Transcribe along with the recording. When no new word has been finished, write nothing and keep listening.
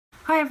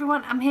Hi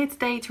everyone, I'm here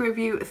today to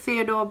review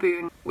Theodore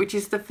Boone, which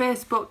is the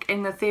first book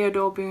in the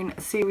Theodore Boone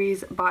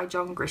series by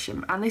John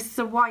Grisham, and this is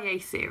a YA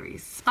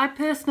series. I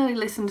personally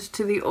listened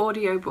to the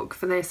audiobook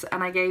for this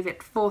and I gave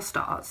it 4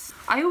 stars.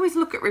 I always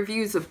look at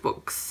reviews of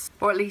books,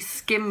 or at least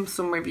skim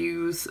some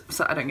reviews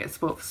so I don't get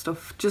spoiled for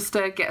stuff, just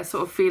to get a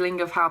sort of feeling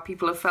of how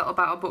people have felt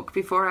about a book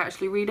before I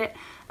actually read it,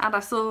 and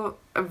I saw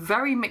a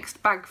very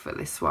mixed bag for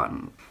this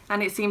one,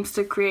 and it seems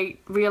to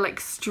create real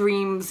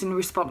extremes in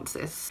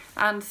responses.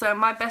 And so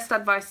my best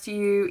advice to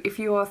you, if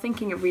you are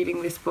thinking of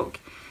reading this book,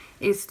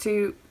 is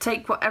to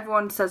take what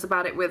everyone says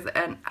about it with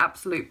an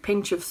absolute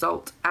pinch of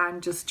salt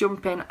and just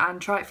jump in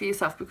and try it for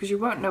yourself, because you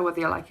won't know whether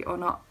you like it or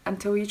not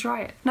until you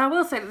try it. Now I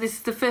will say that this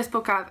is the first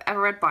book I've ever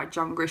read by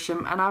John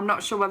Grisham, and I'm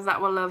not sure whether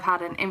that will have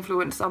had an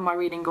influence on my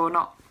reading or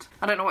not.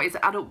 I don't know what his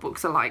adult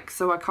books are like,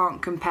 so I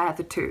can't compare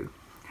the two.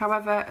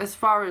 However, as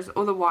far as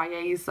other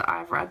YAs that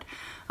I've read,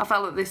 I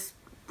felt that this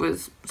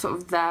was sort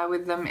of there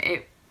with them.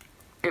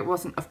 It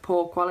wasn't of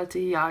poor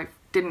quality. I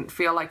didn't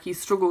feel like he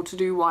struggled to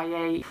do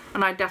YA,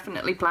 and I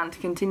definitely plan to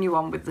continue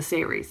on with the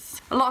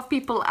series. A lot of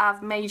people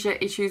have major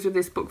issues with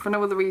this book for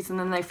no other reason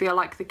than they feel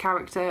like the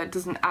character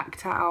doesn't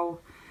act how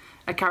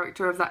a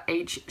character of that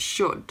age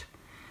should.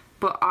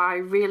 But I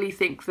really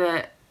think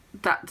that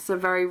that's a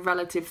very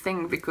relative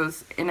thing,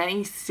 because in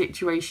any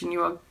situation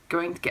you are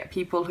going to get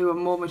people who are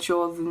more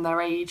mature than their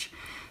age,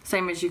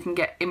 same as you can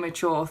get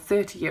immature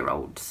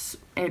 30-year-olds.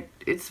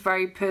 It's a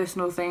very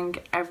personal thing,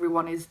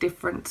 everyone is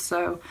different,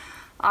 so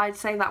I'd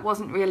say that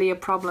wasn't really a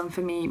problem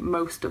for me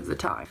most of the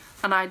time,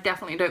 and I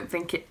definitely don't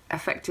think it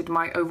affected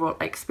my overall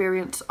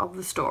experience of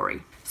the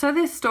story. So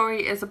this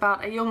story is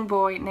about a young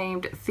boy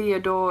named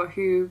Theodore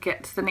who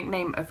gets the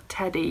nickname of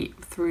Teddy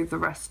through the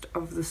rest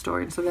of the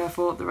story, and so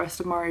therefore the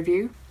rest of my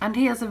review. And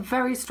he has a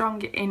very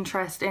strong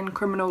interest in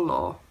criminal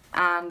law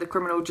and the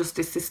criminal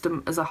justice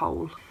system as a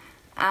whole.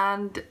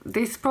 And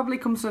this probably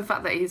comes from the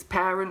fact that his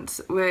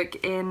parents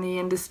work in the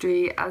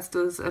industry, as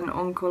does an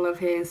uncle of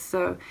his,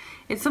 so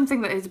it's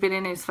something that has been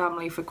in his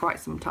family for quite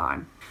some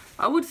time.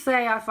 I would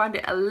say I find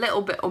it a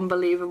little bit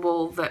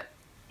unbelievable that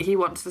he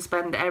wants to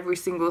spend every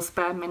single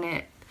spare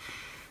minute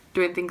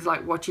doing things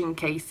like watching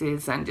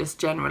cases and just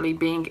generally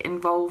being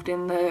involved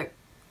in the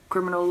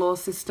criminal law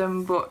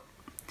system, but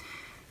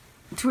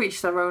to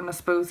each their own, I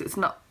suppose. It's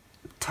not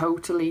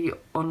totally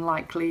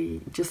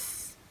unlikely,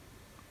 just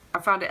I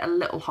found it a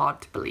little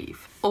hard to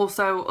believe.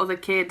 Also, other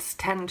kids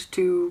tend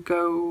to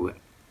go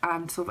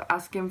and sort of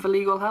ask him for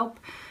legal help,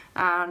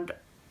 and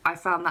I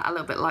found that a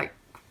little bit like,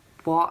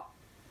 what?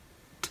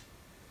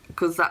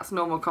 Because that's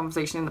normal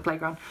conversation in the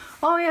playground.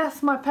 Oh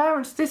yes, my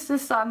parents, this,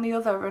 that and the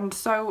other, and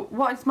so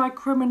what is my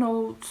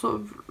criminal sort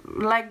of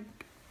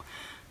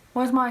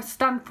what is my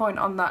standpoint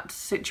on that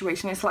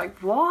situation? It's like,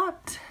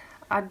 what?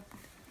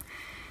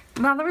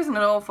 Now there isn't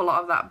an awful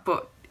lot of that,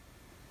 but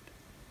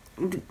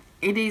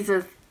it is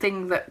a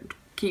thing that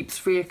keeps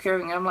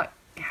reoccurring, and I'm like,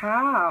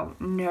 how?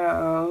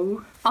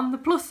 No. On the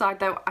plus side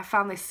though, I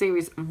found this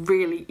series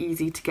really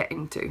easy to get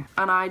into,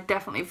 and I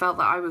definitely felt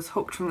that I was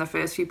hooked from the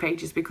first few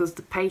pages because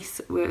the pace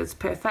was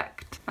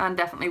perfect and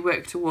definitely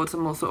worked towards a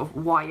more sort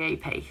of YA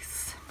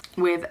pace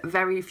with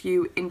very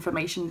few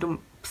information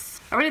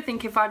dumps. I really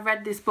think if I'd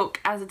read this book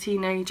as a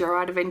teenager,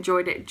 I'd have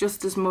enjoyed it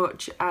just as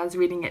much as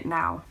reading it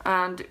now.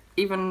 And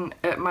even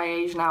at my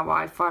age now,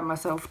 I find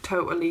myself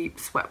totally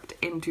swept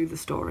into the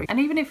story. And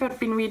even if I'd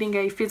been reading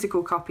a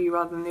physical copy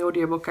rather than the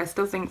audiobook, I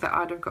still think that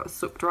I'd have got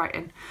sucked right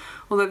in.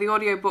 Although the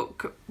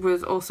audiobook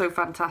was also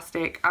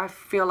fantastic, I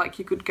feel like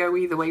you could go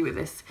either way with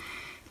this.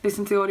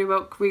 Listen to the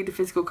audiobook, read the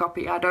physical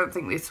copy. I don't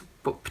think this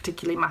book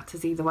particularly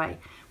matters either way.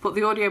 But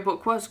the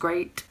audiobook was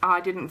great.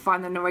 I didn't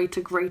find the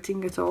narrator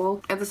grating at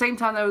all. At the same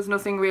time, there was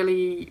nothing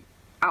really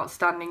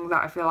outstanding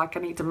that I feel like I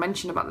need to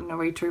mention about the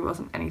narrator. It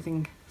wasn't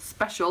anything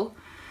special,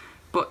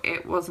 but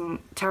it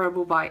wasn't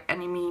terrible by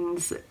any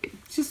means.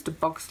 It's just a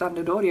bog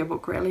standard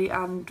audiobook really,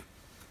 and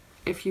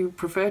if you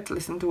prefer to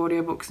listen to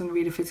audiobooks and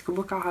read a physical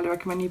book, I highly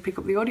recommend you pick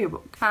up the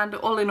audiobook. And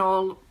all in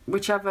all,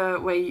 whichever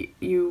way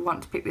you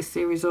want to pick this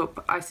series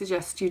up, I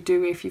suggest you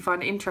do if you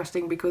find it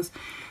interesting, because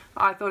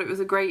I thought it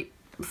was a great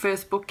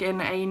first book in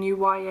a new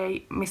YA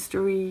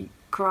mystery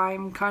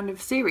crime kind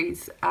of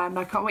series, and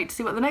I can't wait to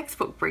see what the next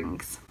book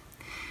brings.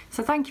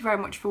 So thank you very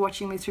much for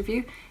watching this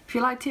review. If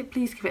you liked it,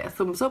 please give it a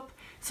thumbs up.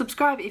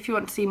 Subscribe if you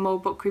want to see more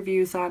book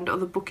reviews and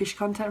other bookish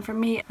content from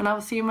me, and I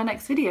will see you in my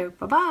next video.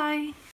 Bye bye!